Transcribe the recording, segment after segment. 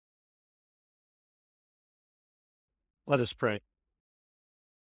Let us pray.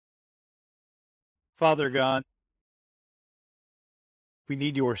 Father God, we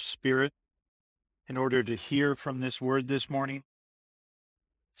need your Spirit in order to hear from this word this morning.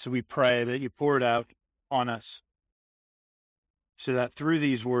 So we pray that you pour it out on us so that through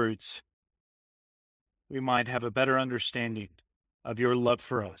these words, we might have a better understanding of your love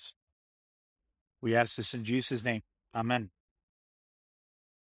for us. We ask this in Jesus' name. Amen.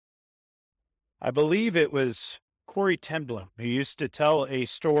 I believe it was Corey ten Boom who used to tell a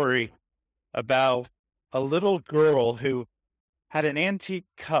story about a little girl who had an antique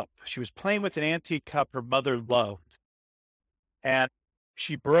cup. She was playing with an antique cup her mother loved, and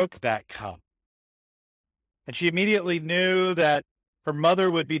she broke that cup. And she immediately knew that her mother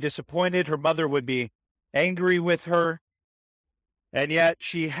would be disappointed, her mother would be angry with her, and yet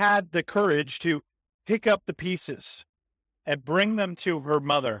she had the courage to pick up the pieces and bring them to her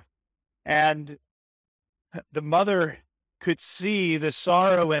mother. And the mother could see the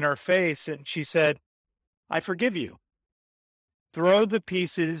sorrow in her face, and she said, "I forgive you. Throw the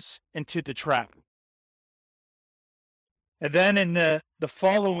pieces into the trap." And then in the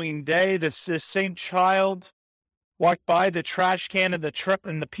following day, this same child walked by the trash can, and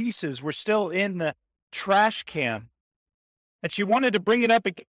the pieces were still in the trash can. And she wanted to bring it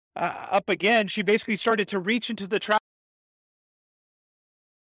up again. She basically started to reach into the trash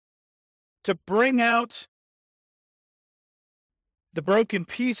to bring out the broken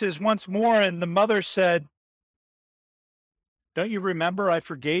pieces once more. And the mother said, "Don't you remember I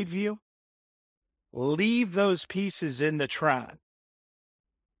forgave you? Leave those pieces in the trap.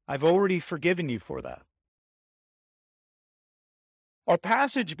 I've already forgiven you for that." Our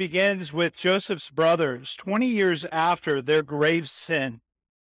passage begins with Joseph's brothers 20 years after their grave sin,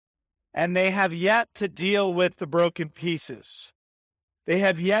 and they have yet to deal with the broken pieces. They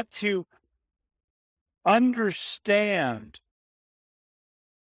have yet to understand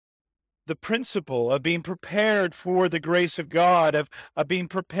the principle of being prepared for the grace of God, of being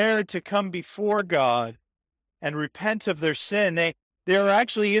prepared to come before God and repent of their sin. They are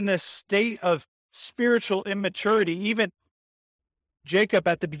actually in this state of spiritual immaturity. Even Jacob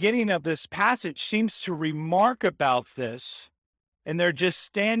at the beginning of this passage seems to remark about this, and they're just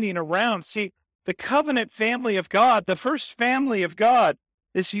standing around. See, the covenant family of God, the first family of God,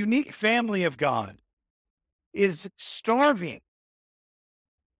 this unique family of God, is starving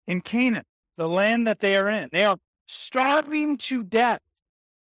in Canaan, the land that they are in. They are starving to death.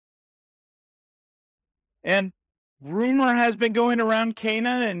 And rumor has been going around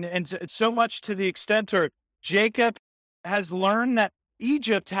Canaan, and so much to the extent where Jacob has learned that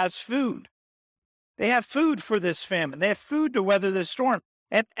Egypt has food. They have food for this famine. They have food to weather this storm.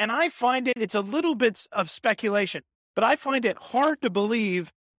 And I find it's a little bit of speculation, but I find it hard to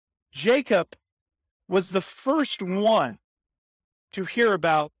believe Jacob was the first one to hear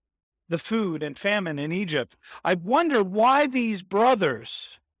about the food and famine in Egypt. I wonder why these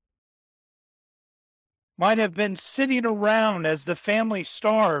brothers might have been sitting around as the family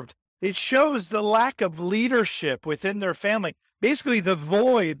starved. It shows the lack of leadership within their family, basically the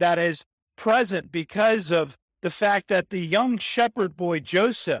void that is present because of the fact that the young shepherd boy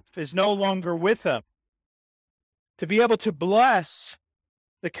Joseph is no longer with them. To be able to bless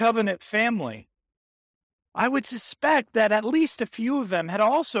the covenant family, I would suspect that at least a few of them had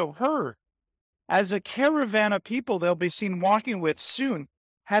also heard, as a caravan of people they'll be seen walking with soon,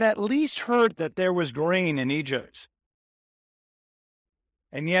 had at least heard that there was grain in Egypt.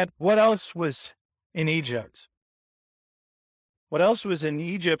 And yet, what else was in Egypt? What else was in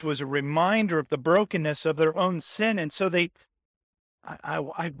Egypt was a reminder of the brokenness of their own sin. And so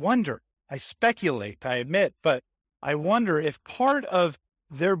I wonder, I speculate, I admit, but I wonder if part of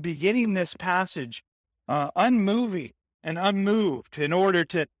their beginning this passage unmoving and unmoved in order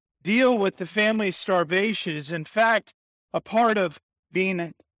to deal with the family's starvation is in fact a part of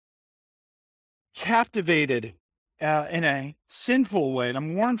being captivated in a sinful way, in a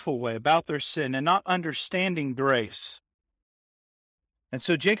mournful way about their sin and not understanding grace. And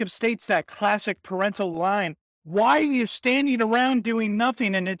so Jacob states that classic parental line, "Why are you standing around doing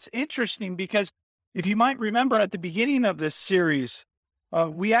nothing?" And it's interesting because if you might remember at the beginning of this series,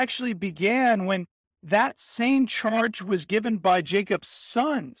 we actually began when that same charge was given by Jacob's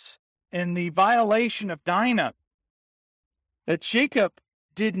sons in the violation of Dinah. That Jacob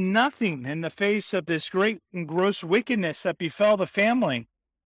did nothing in the face of this great and gross wickedness that befell the family.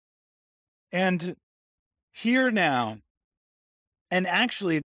 And here now, and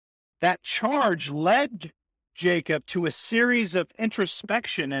actually that charge led Jacob to a series of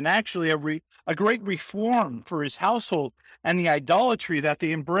introspection and actually a great reform for his household and the idolatry that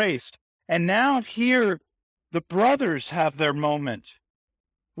they embraced. And now here the brothers have their moment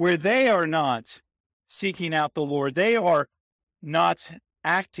where they are not seeking out the Lord. They are not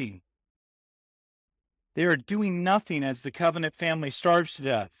acting. They are doing nothing as the covenant family starves to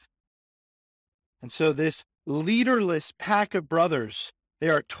death. And so this leaderless pack of brothers, they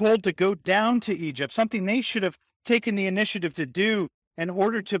are told to go down to Egypt, something they should have taken the initiative to do in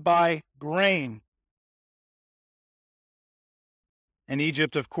order to buy grain. And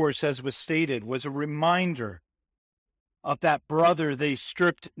Egypt, of course, as was stated, was a reminder of that brother they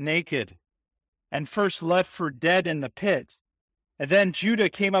stripped naked and first left for dead in the pit. And then Judah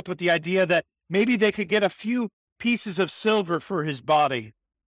came up with the idea that maybe they could get a few pieces of silver for his body.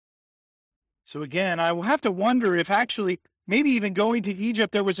 So again, I will have to wonder if actually, maybe even going to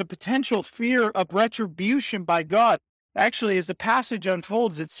Egypt, there was a potential fear of retribution by God. Actually, as the passage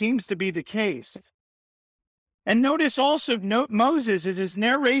unfolds, it seems to be the case. And notice also, Moses, in his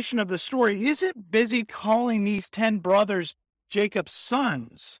narration of the story, isn't busy calling these 10 brothers Jacob's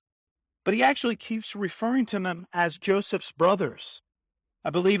sons, but he actually keeps referring to them as Joseph's brothers.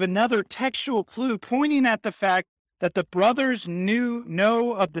 I believe another textual clue pointing at the fact that the brothers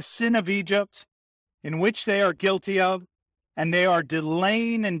know of the sin of Egypt in which they are guilty of, and they are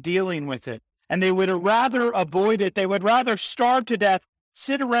delaying and dealing with it. And they would rather avoid it. They would rather starve to death,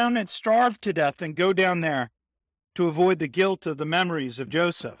 sit around and starve to death than go down there to avoid the guilt of the memories of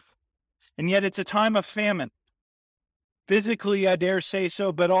Joseph. And yet it's a time of famine. Physically, I dare say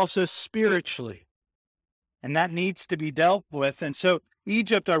so, but also spiritually. And that needs to be dealt with. And so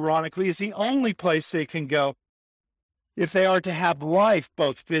Egypt, ironically, is the only place they can go if they are to have life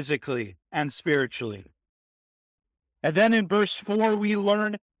both physically and spiritually. And then in verse 4, we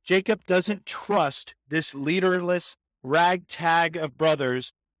learn Jacob doesn't trust this leaderless ragtag of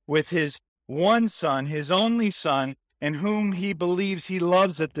brothers with his one son, his only son, in whom he believes he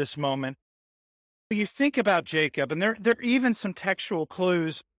loves at this moment. You think about Jacob, and there are even some textual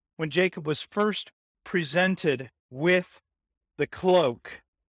clues when Jacob was first presented with the cloak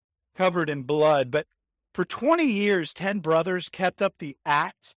covered in blood. But for 20 years, 10 brothers kept up the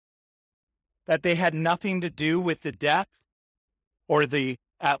act that they had nothing to do with the death or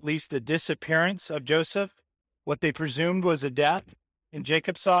at least the disappearance of Joseph, what they presumed was a death in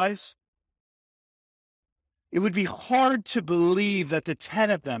Jacob's eyes. It would be hard to believe that the 10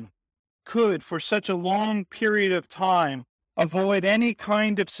 of them could, for such a long period of time, avoid any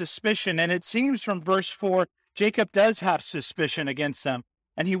kind of suspicion. And it seems from verse 4, Jacob does have suspicion against them,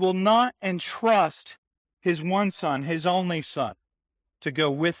 and he will not entrust his one son, his only son, to go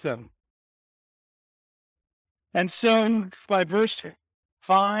with them. And so by verse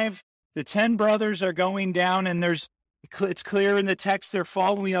 5, the 10 brothers are going down, and it's clear in the text they're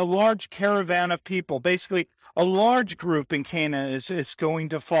following a large caravan of people. Basically, a large group in Canaan is going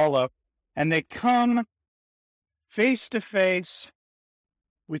to follow. And they come face to face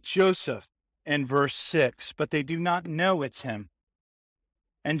with Joseph in verse 6, but they do not know it's him.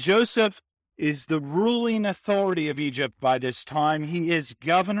 And Joseph is the ruling authority of Egypt by this time. He is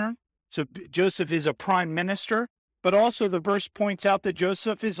governor. So Joseph is a prime minister, but also the verse points out that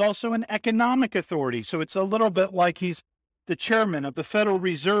Joseph is also an economic authority. So it's a little bit like he's the chairman of the Federal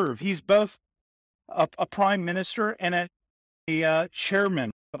Reserve. He's both a prime minister and a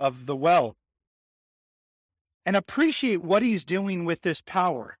chairman of the wealth. And appreciate what he's doing with this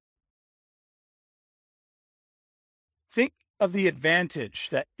power. Think of the advantage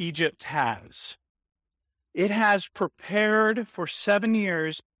that Egypt has. It has prepared for 7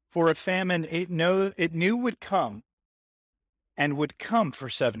 years for a famine it knew would come, and would come for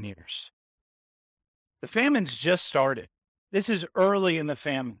 7 years. The famine's just started. This is early in the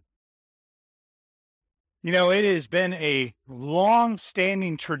famine. You know, it has been a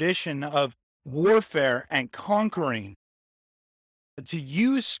long-standing tradition of warfare and conquering to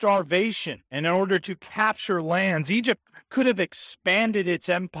use starvation in order to capture lands. Egypt could have expanded its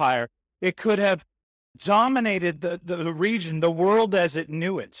empire. It could have dominated the region, the world as it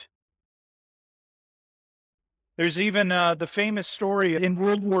knew it. There's even the famous story in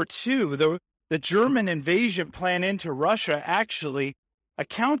World War II, the German invasion plan into Russia actually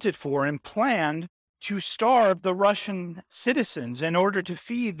accounted for and planned to starve the Russian citizens in order to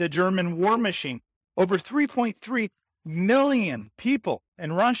feed the German war machine. Over 3.3 million people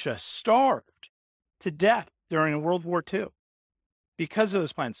in Russia starved to death during World War II because of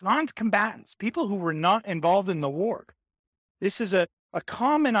those plans. Non-combatants, people who were not involved in the war. This is a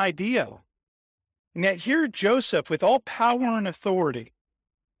common idea. And yet here Joseph, with all power and authority,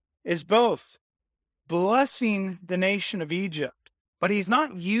 is both blessing the nation of Egypt, but he's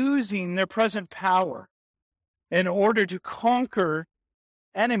not using their present power in order to conquer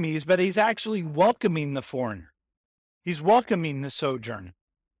enemies, but he's actually welcoming the foreigner. He's welcoming the sojourn.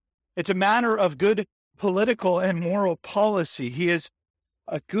 It's a matter of good political and moral policy. He is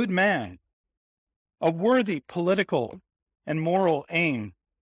a good man, a worthy political and moral aim.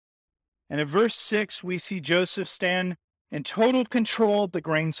 And in verse 6, we see Joseph stand in total control of the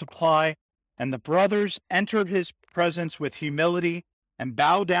grain supply, and the brothers enter his presence with humility and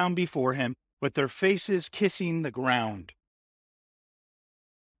bow down before him, with their faces kissing the ground.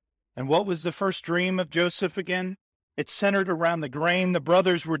 And what was the first dream of Joseph again? It centered around the grain. The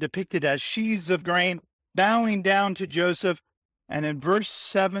brothers were depicted as sheaves of grain, bowing down to Joseph. And in verse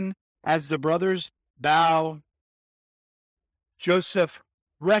 7, as the brothers bow, Joseph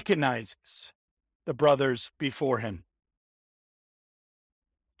recognizes the brothers before him.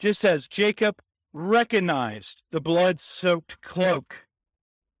 Just as Jacob recognized the blood-soaked cloak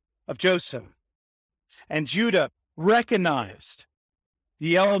of Joseph, and Judah recognized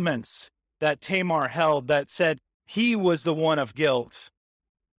the elements that Tamar held that said he was the one of guilt.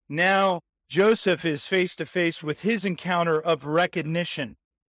 Now Joseph is face to face with his encounter of recognition.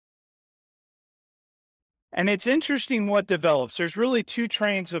 And it's interesting what develops. There's really two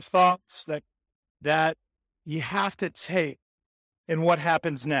trains of thoughts that you have to take in what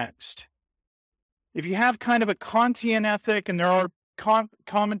happens next. If you have kind of a Kantian ethic, and there are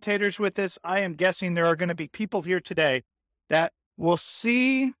commentators with this, I am guessing there are going to be people here today that will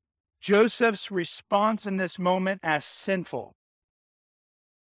see Joseph's response in this moment as sinful.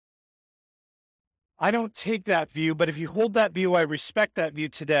 I don't take that view, but if you hold that view, I respect that view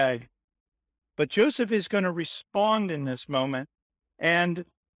today. But Joseph is going to respond in this moment, and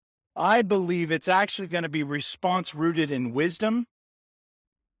I believe it's actually going to be response rooted in wisdom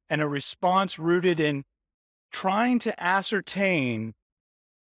and a response rooted in trying to ascertain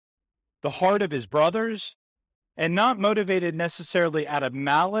the heart of his brothers, and not motivated necessarily out of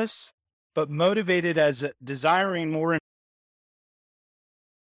malice, but motivated as desiring more.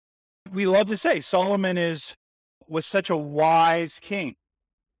 We love to say Solomon was such a wise king,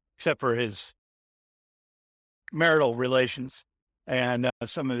 except for his marital relations and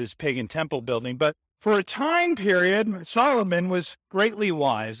some of his pagan temple building. But for a time period, Solomon was greatly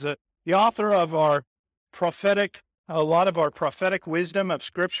wise. The author of a lot of our prophetic wisdom of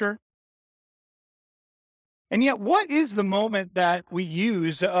Scripture. And yet, what is the moment that we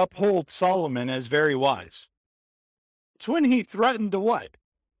use to uphold Solomon as very wise? It's when he threatened to what?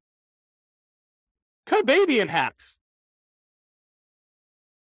 Cut a baby in half.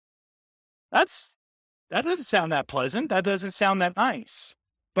 That doesn't sound that pleasant. That doesn't sound that nice.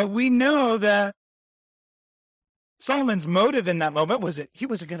 But we know that Solomon's motive in that moment was that he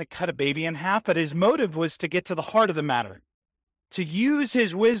wasn't going to cut a baby in half, but his motive was to get to the heart of the matter, to use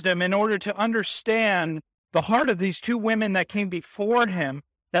his wisdom in order to understand the heart of these two women that came before him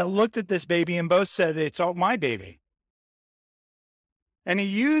that looked at this baby and both said, "It's all my baby." And he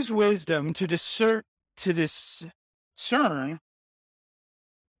used wisdom to discern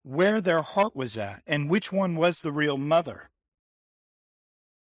where their heart was at and which one was the real mother.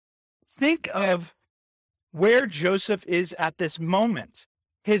 Think of where Joseph is at this moment.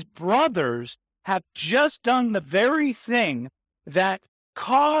 His brothers have just done the very thing that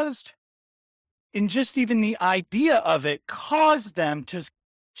caused, in just even the idea of it, caused them to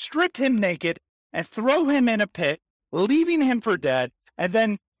strip him naked and throw him in a pit, leaving him for dead. And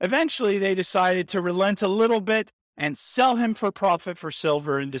then eventually they decided to relent a little bit and sell him for profit for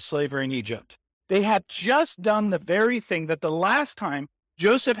silver into slavery in Egypt. They had just done the very thing that the last time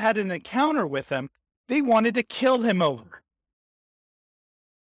Joseph had an encounter with them, they wanted to kill him over.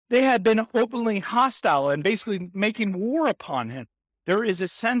 They had been openly hostile and basically making war upon him. There is a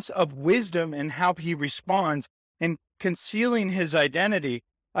sense of wisdom in how he responds in concealing his identity.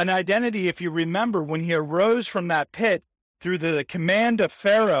 An identity, if you remember, when he arose from that pit through the command of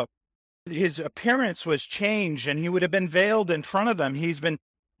Pharaoh, his appearance was changed and he would have been veiled in front of them. He's been,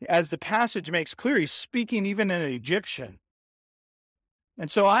 as the passage makes clear, he's speaking even in Egyptian.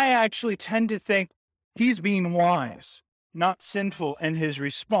 And so I actually tend to think he's being wise, not sinful in his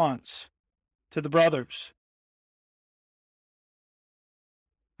response to the brothers.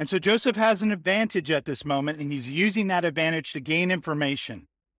 And so Joseph has an advantage at this moment, and he's using that advantage to gain information.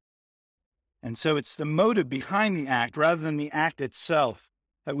 And so it's the motive behind the act rather than the act itself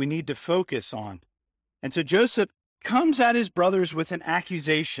that we need to focus on. And so Joseph comes at his brothers with an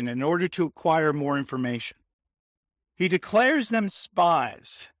accusation in order to acquire more information. He declares them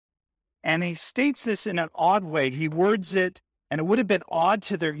spies, and he states this in an odd way. He words it, and it would have been odd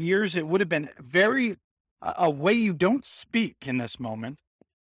to their ears. It would have been a way you don't speak in this moment.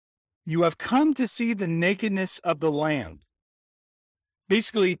 You have come to see the nakedness of the land.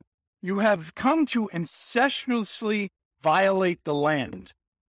 Basically, You have come to incestuously violate the land.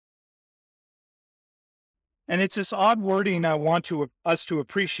 And it's this odd wording I want us to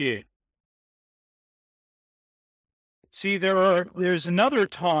appreciate. See, there's another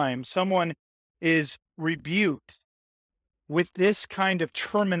time someone is rebuked with this kind of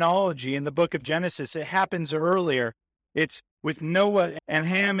terminology in the book of Genesis. It happens earlier. It's with Noah, and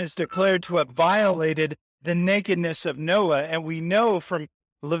Ham is declared to have violated the nakedness of Noah. And we know from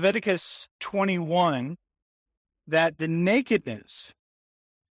Leviticus 21 that the nakedness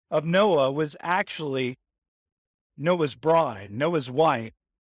of Noah was actually Noah's bride, Noah's wife.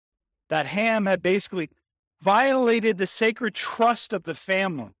 That Ham had basically violated the sacred trust of the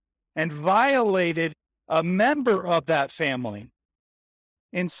family and violated a member of that family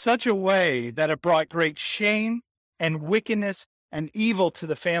in such a way that it brought great shame and wickedness and evil to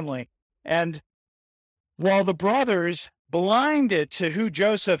the family. And while the brothers, blinded to who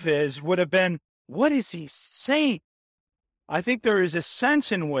Joseph is, would have been, what is he saying? I think there is a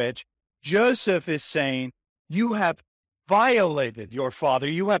sense in which Joseph is saying, you have violated your father.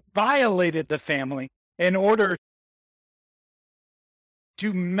 You have violated the family in order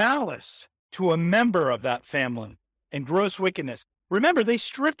to malice to a member of that family and gross wickedness. Remember, they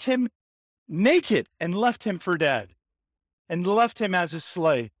stripped him naked and left him for dead and left him as a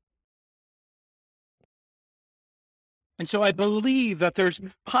slave. And so I believe that there's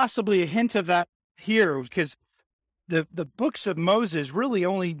possibly a hint of that here, because the books of Moses really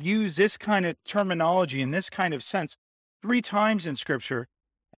only use this kind of terminology in this kind of sense 3 times in Scripture,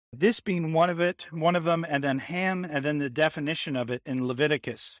 this being one of them, and then Ham, and then the definition of it in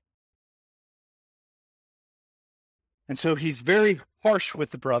Leviticus. And so he's very harsh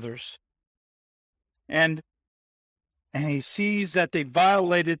with the brothers. And he sees that they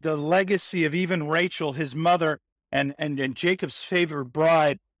violated the legacy of even Rachel, his mother, and Jacob's favorite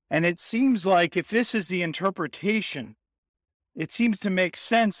bride. And it seems like if this is the interpretation, it seems to make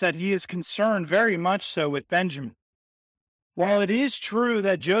sense that he is concerned very much so with Benjamin. While it is true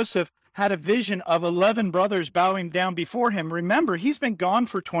that Joseph had a vision of 11 brothers bowing down before him, remember, he's been gone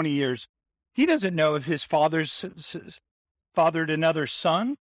for 20 years. He doesn't know if his father's fathered another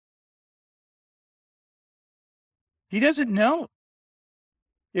son. He doesn't know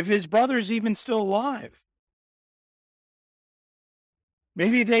if his brother's even still alive.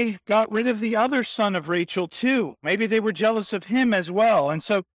 Maybe they got rid of the other son of Rachel too. Maybe they were jealous of him as well. And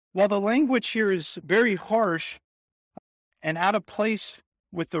so while the language here is very harsh and out of place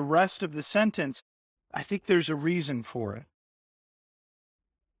with the rest of the sentence, I think there's a reason for it.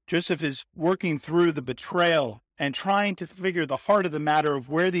 Joseph is working through the betrayal and trying to figure the heart of the matter of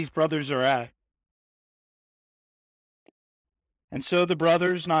where these brothers are at. And so the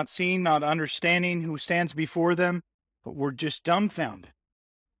brothers, not seeing, not understanding who stands before them, but were just dumbfounded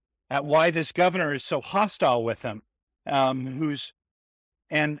at why this governor is so hostile with them.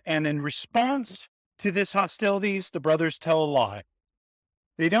 And in response to this hostilities, the brothers tell a lie.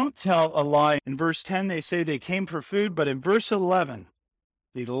 They don't tell a lie. In verse 10, they say they came for food, but in verse 11,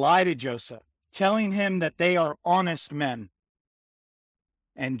 they lie to Joseph, telling him that they are honest men.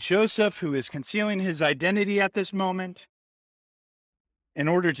 And Joseph, who is concealing his identity at this moment, in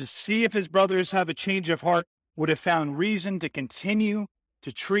order to see if his brothers have a change of heart, would have found reason to continue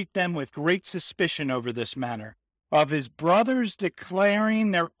to treat them with great suspicion over this matter, of his brothers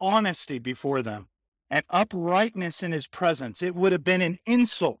declaring their honesty before them and uprightness in his presence. It would have been an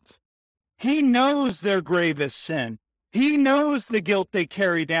insult. He knows their gravest sin. He knows the guilt they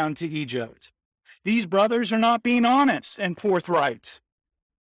carry down to Egypt. These brothers are not being honest and forthright,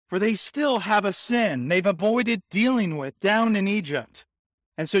 for they still have a sin they've avoided dealing with down in Egypt.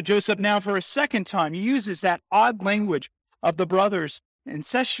 And so Joseph now for a second time uses that odd language of the brothers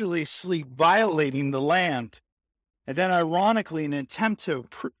incestuously violating the land. And then ironically, in an attempt to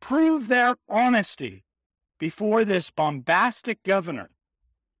prove their honesty before this bombastic governor,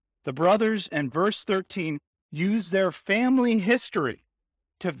 the brothers in verse 13 use their family history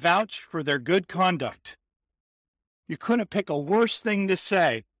to vouch for their good conduct. You couldn't pick a worse thing to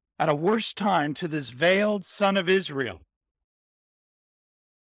say at a worse time to this veiled son of Israel.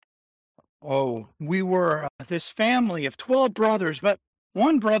 Oh, we were this family of 12 brothers, but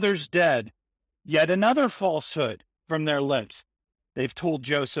one brother's dead. Yet another falsehood from their lips. They've told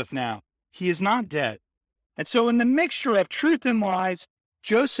Joseph now. He is not dead. And so in the mixture of truth and lies,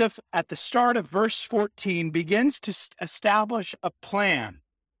 Joseph, at the start of verse 14, begins to establish a plan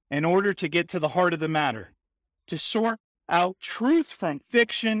in order to get to the heart of the matter, to sort out truth from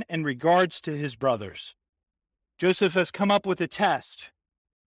fiction in regards to his brothers. Joseph has come up with a test.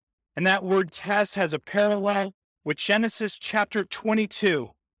 And that word test has a parallel with Genesis chapter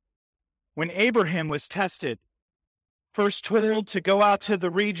 22, when Abraham was tested, first told to go out to the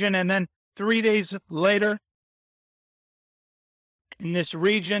region, and then 3 days later, in this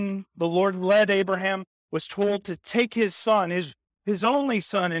region, the Lord led Abraham, was told to take his son, his only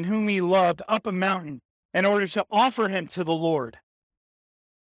son in whom he loved, up a mountain in order to offer him to the Lord.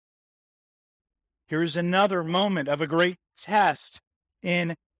 Here's another moment of a great test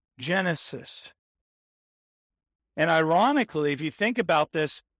in Genesis. And ironically, if you think about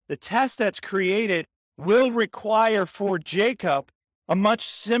this, the test that's created will require for Jacob a much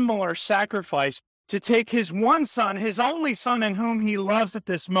similar sacrifice to take his one son, his only son in whom he loves at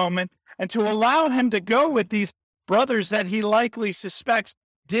this moment, and to allow him to go with these brothers that he likely suspects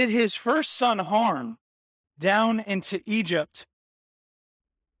did his first son harm down into Egypt.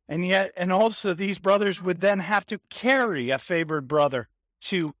 And also these brothers would then have to carry a favored brother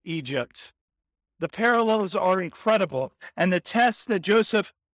to Egypt. The parallels are incredible, and the tests that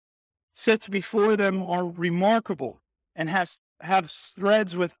Joseph sets before them are remarkable and have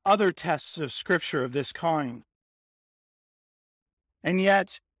threads with other tests of Scripture of this kind. And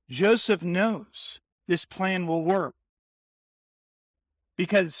yet, Joseph knows this plan will work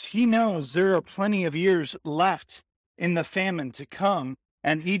because he knows there are plenty of years left in the famine to come,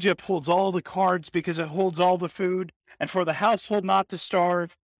 and Egypt holds all the cards because it holds all the food, and for the household not to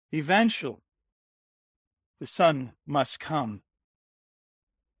starve, eventually the son must come.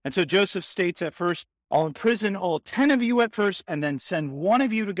 And so Joseph states at first, I'll imprison all 10 of you at first, and then send one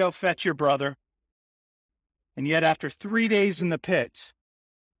of you to go fetch your brother. And yet after 3 days in the pit,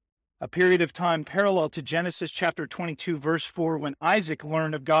 a period of time parallel to Genesis chapter 22, verse 4, when Isaac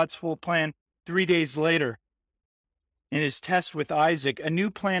learned of God's full plan 3 days later, in his test with Isaac, a new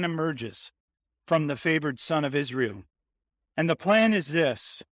plan emerges from the favored son of Israel. And the plan is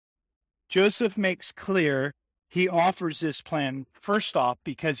this. Joseph makes clear he offers this plan, first off,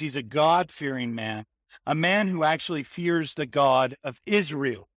 because he's a God-fearing man, a man who actually fears the God of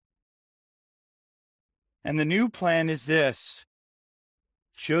Israel. And the new plan is this.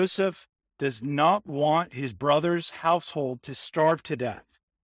 Joseph does not want his brother's household to starve to death.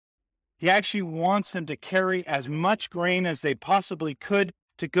 He actually wants them to carry as much grain as they possibly could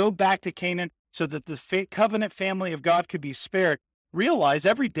to go back to Canaan so that the covenant family of God could be spared. Realize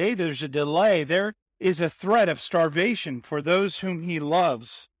every day there's a delay. There is a threat of starvation for those whom he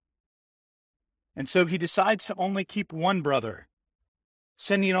loves. And so he decides to only keep one brother,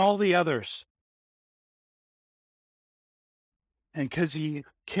 sending all the others. And because he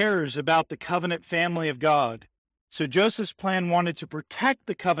cares about the covenant family of God. So Joseph's plan wanted to protect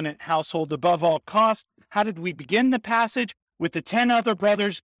the covenant household above all costs. How did we begin the passage? With the 10 other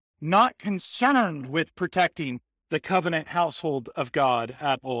brothers not concerned with protecting the covenant household of God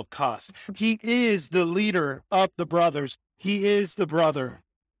at all costs. He is the leader of the brothers. He is the brother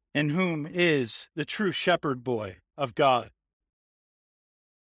in whom is the true shepherd boy of God.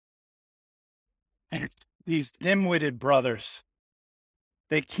 And these dim-witted brothers,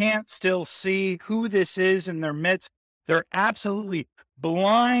 they can't still see who this is in their midst. They're absolutely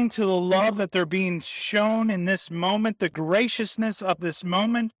blind to the love that they're being shown in this moment, the graciousness of this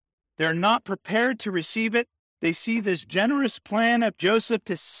moment. They're not prepared to receive it. They see this generous plan of Joseph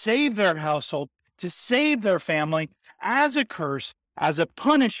to save their household, to save their family as a curse, as a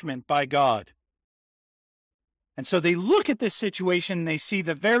punishment by God. And so they look at this situation and they see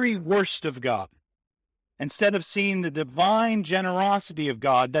the very worst of God, instead of seeing the divine generosity of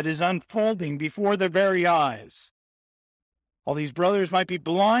God that is unfolding before their very eyes. While these brothers might be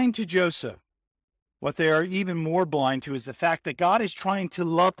blind to Joseph, what they are even more blind to is the fact that God is trying to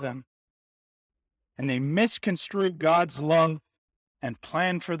love them. And they misconstrue God's love and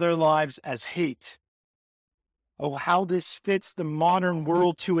plan for their lives as hate. Oh, how this fits the modern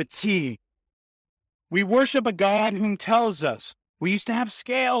world to a T. We worship a God whom tells us we used to have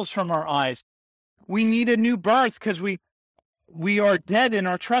scales from our eyes. We need a new birth because we are dead in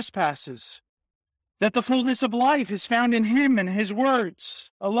our trespasses. That the fullness of life is found in him and his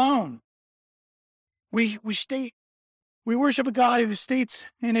words alone. We worship a God who states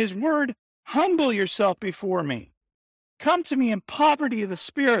in his word, humble yourself before me. Come to me in poverty of the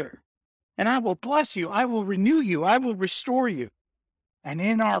spirit, and I will bless you. I will renew you. I will restore you. And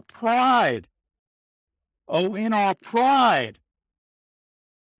in our pride, in our pride,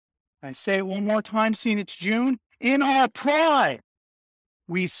 I say it one more time, seeing it's June, in our pride,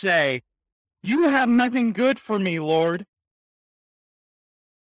 we say, you have nothing good for me, Lord.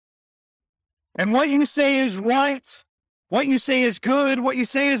 And what you say is right, what you say is good, what you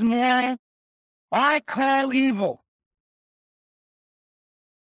say is moral, I call evil.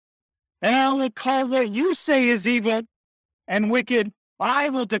 And I will call what you say is evil and wicked, I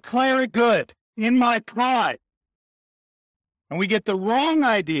will declare it good in my pride. And we get the wrong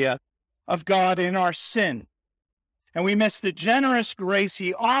idea of God in our sin. And we miss the generous grace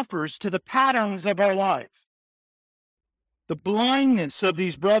he offers to the patterns of our life. The blindness of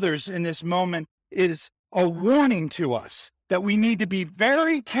these brothers in this moment is a warning to us that we need to be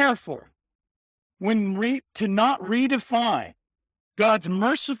very careful to not redefine God's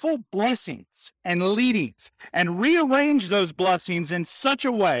merciful blessings and leadings and rearrange those blessings in such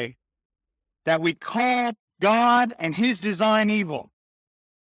a way that we call God and his design evil.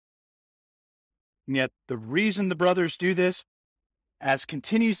 And yet the reason the brothers do this, as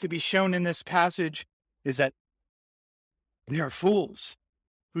continues to be shown in this passage, is that they are fools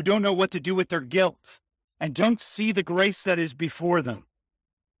who don't know what to do with their guilt and don't see the grace that is before them.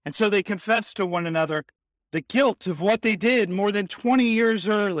 And so they confess to one another the guilt of what they did more than 20 years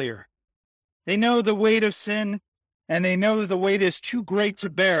earlier. They know the weight of sin, and they know the weight is too great to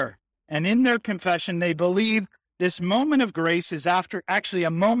bear. And in their confession, they believe this moment of grace is actually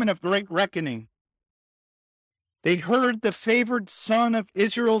a moment of great reckoning. They heard the favored son of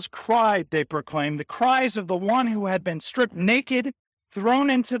Israel's cry, they proclaimed, the cries of the one who had been stripped naked, thrown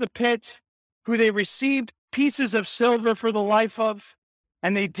into the pit, who they received pieces of silver for the life of,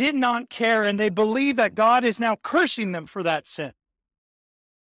 and they did not care, and they believe that God is now cursing them for that sin.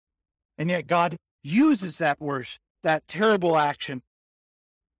 And yet God uses that terrible action,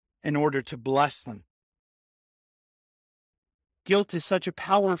 in order to bless them. Guilt is such a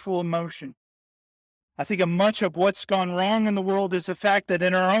powerful emotion. I think much of what's gone wrong in the world is the fact that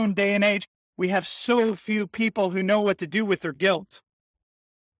in our own day and age, we have so few people who know what to do with their guilt.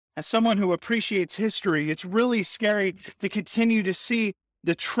 As someone who appreciates history, it's really scary to continue to see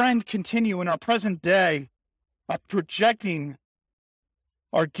the trend continue in our present day of projecting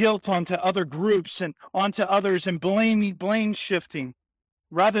our guilt onto other groups and onto others and blame shifting,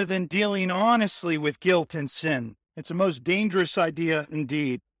 rather than dealing honestly with guilt and sin. It's a most dangerous idea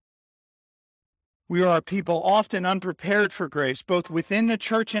indeed. We are a people often unprepared for grace, both within the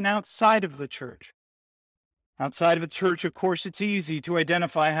church and outside of the church. Outside of the church, of course, it's easy to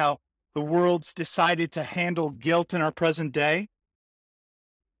identify how the world's decided to handle guilt in our present day.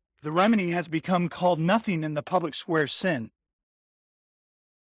 The remedy has become called nothing in the public square sin.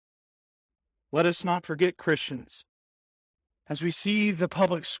 Let us not forget, Christians, as we see the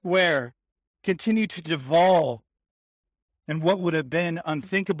public square continue to devolve and what would have been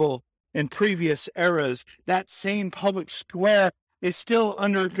unthinkable in previous eras, that same public square is still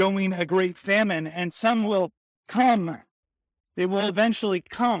undergoing a great famine, and some will come. They will eventually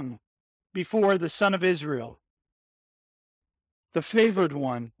come before the Son of Israel, the favored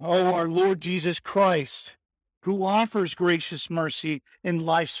one, our Lord Jesus Christ, who offers gracious mercy in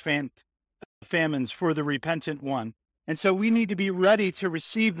life's famines for the repentant one. And so we need to be ready to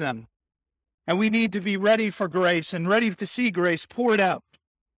receive them. And we need to be ready for grace and ready to see grace poured out.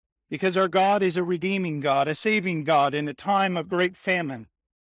 Because our God is a redeeming God, a saving God in a time of great famine.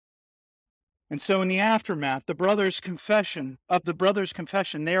 And so in the aftermath, the brothers' confession,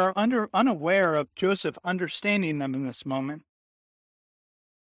 they are unaware of Joseph understanding them in this moment.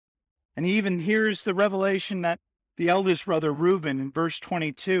 And he even hears the revelation that the eldest brother, Reuben, in verse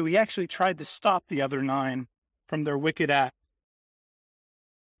 22, he actually tried to stop the other 9 from their wicked act.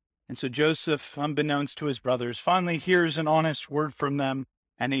 And so Joseph, unbeknownst to his brothers, finally hears an honest word from them,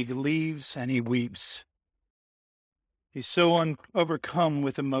 and he leaves and he weeps. He's so overcome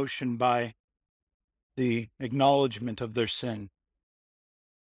with emotion by the acknowledgement of their sin.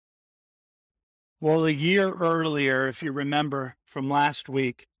 Well, a year earlier, if you remember from last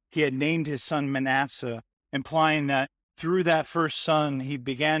week, he had named his son Manasseh, implying that through that first son, he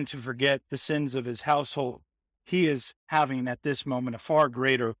began to forget the sins of his household. He is having at this moment a far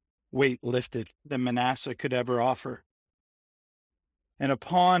greater weight lifted than Manasseh could ever offer. And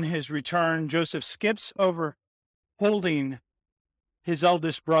upon his return, Joseph skips over holding his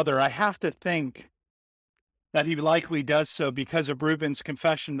eldest brother. I have to think that he likely does so because of Reuben's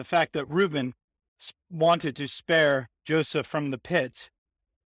confession, the fact that Reuben wanted to spare Joseph from the pit.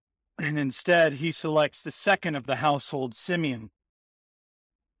 And instead, he selects the second of the household, Simeon,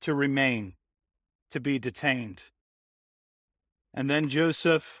 to remain, to be detained. And then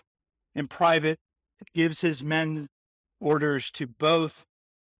Joseph, in private, gives his men orders to both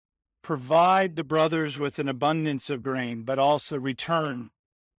provide the brothers with an abundance of grain, but also return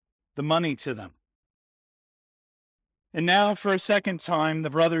the money to them. And now, for a second time, the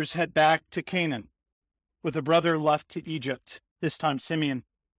brothers head back to Canaan, with a brother left to Egypt, this time Simeon.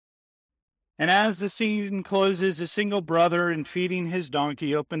 And as the scene closes, a single brother, in feeding his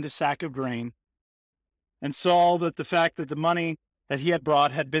donkey, opened a sack of grain and saw that the fact that the money that he had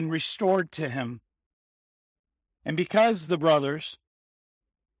brought had been restored to him. And because the brothers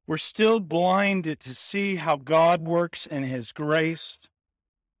were still blinded to see how God works in his grace,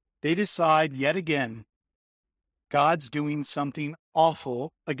 they decide yet again God's doing something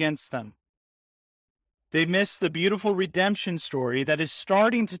awful against them. They miss the beautiful redemption story that is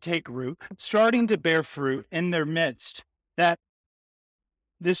starting to take root, starting to bear fruit in their midst, that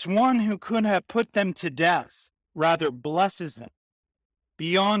this one who could have put them to death rather blesses them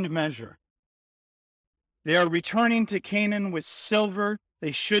beyond measure. They are returning to Canaan with silver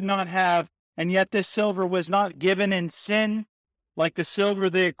they should not have, and yet this silver was not given in sin, like the silver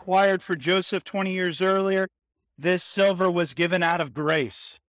they acquired for Joseph 20 years earlier. This silver was given out of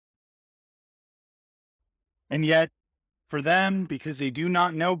grace. And yet, for them, because they do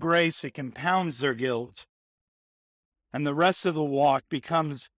not know grace, it compounds their guilt. And the rest of the walk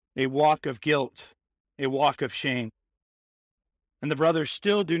becomes a walk of guilt, a walk of shame. And the brothers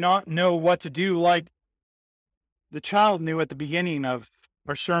still do not know what to do, like the child knew at the beginning of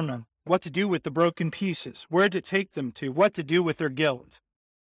our sermon, what to do with the broken pieces, where to take them to, what to do with their guilt.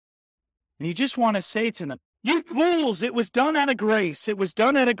 And you just want to say to them, you fools, it was done out of grace. It was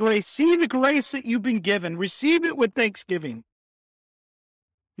done out of grace. See the grace that you've been given. Receive it with thanksgiving.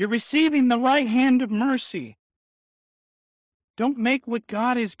 You're receiving the right hand of mercy. Don't make what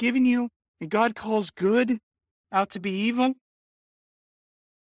God has given you and God calls good out to be evil.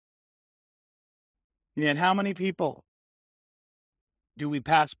 And yet how many people do we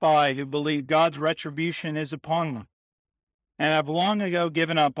pass by who believe God's retribution is upon them and have long ago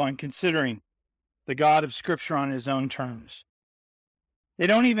given up on considering the God of Scripture on his own terms? They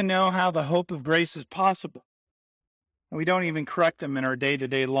don't even know how the hope of grace is possible, and we don't even correct them in our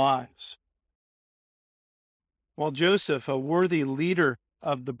day-to-day lives. While Joseph, a worthy leader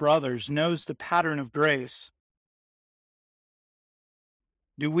of the brothers, knows the pattern of grace,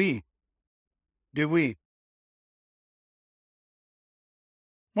 do we?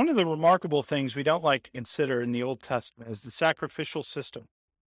 One of the remarkable things we don't like to consider in the Old Testament is the sacrificial system.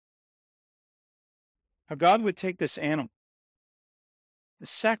 How God would take this animal, the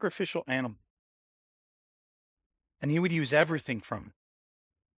sacrificial animal, and he would use everything from it,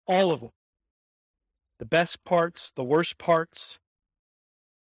 all of it, the best parts, the worst parts,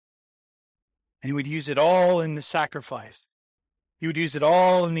 and he would use it all in the sacrifice. He would use it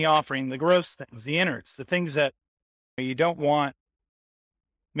all in the offering, the gross things, the innards, the things that you don't want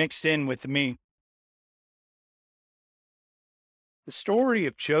mixed in with the meat. The story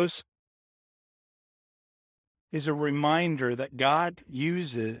of Joseph is a reminder that God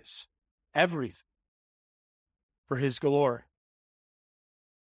uses everything for his glory.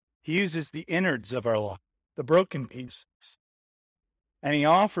 He uses the innards of our life, the broken pieces, and he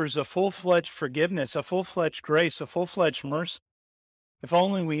offers a full-fledged forgiveness, a full-fledged grace, a full-fledged mercy, if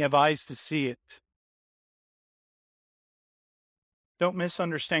only we have eyes to see it. Don't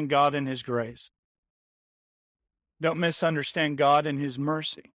misunderstand God and his grace. Don't misunderstand God and his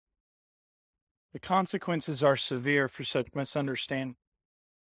mercy. The consequences are severe for such misunderstanding.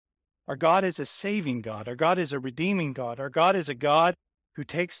 Our God is a saving God. Our God is a redeeming God. Our God is a God who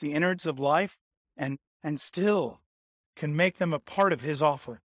takes the innards of life and still can make them a part of his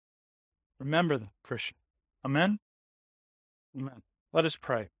offering. Remember them, Christian. Amen? Amen. Let us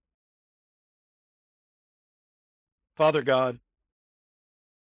pray. Father God,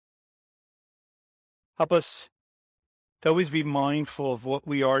 help us to always be mindful of what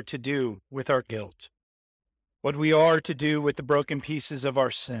we are to do with our guilt, what we are to do with the broken pieces of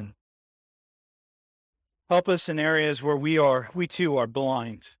our sin. Help us in areas where we too are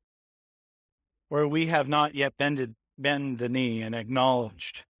blind, where we have not yet bend the knee and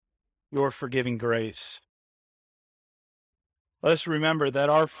acknowledged your forgiving grace. Let us remember that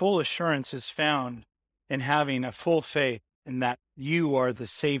our full assurance is found in having a full faith in that you are the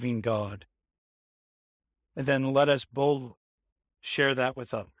saving God. And then let us boldly share that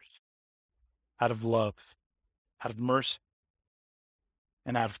with others out of love, out of mercy,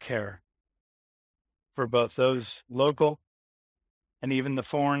 and out of care for both those local and even the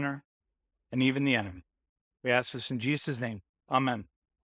foreigner and even the enemy. We ask this in Jesus' name. Amen.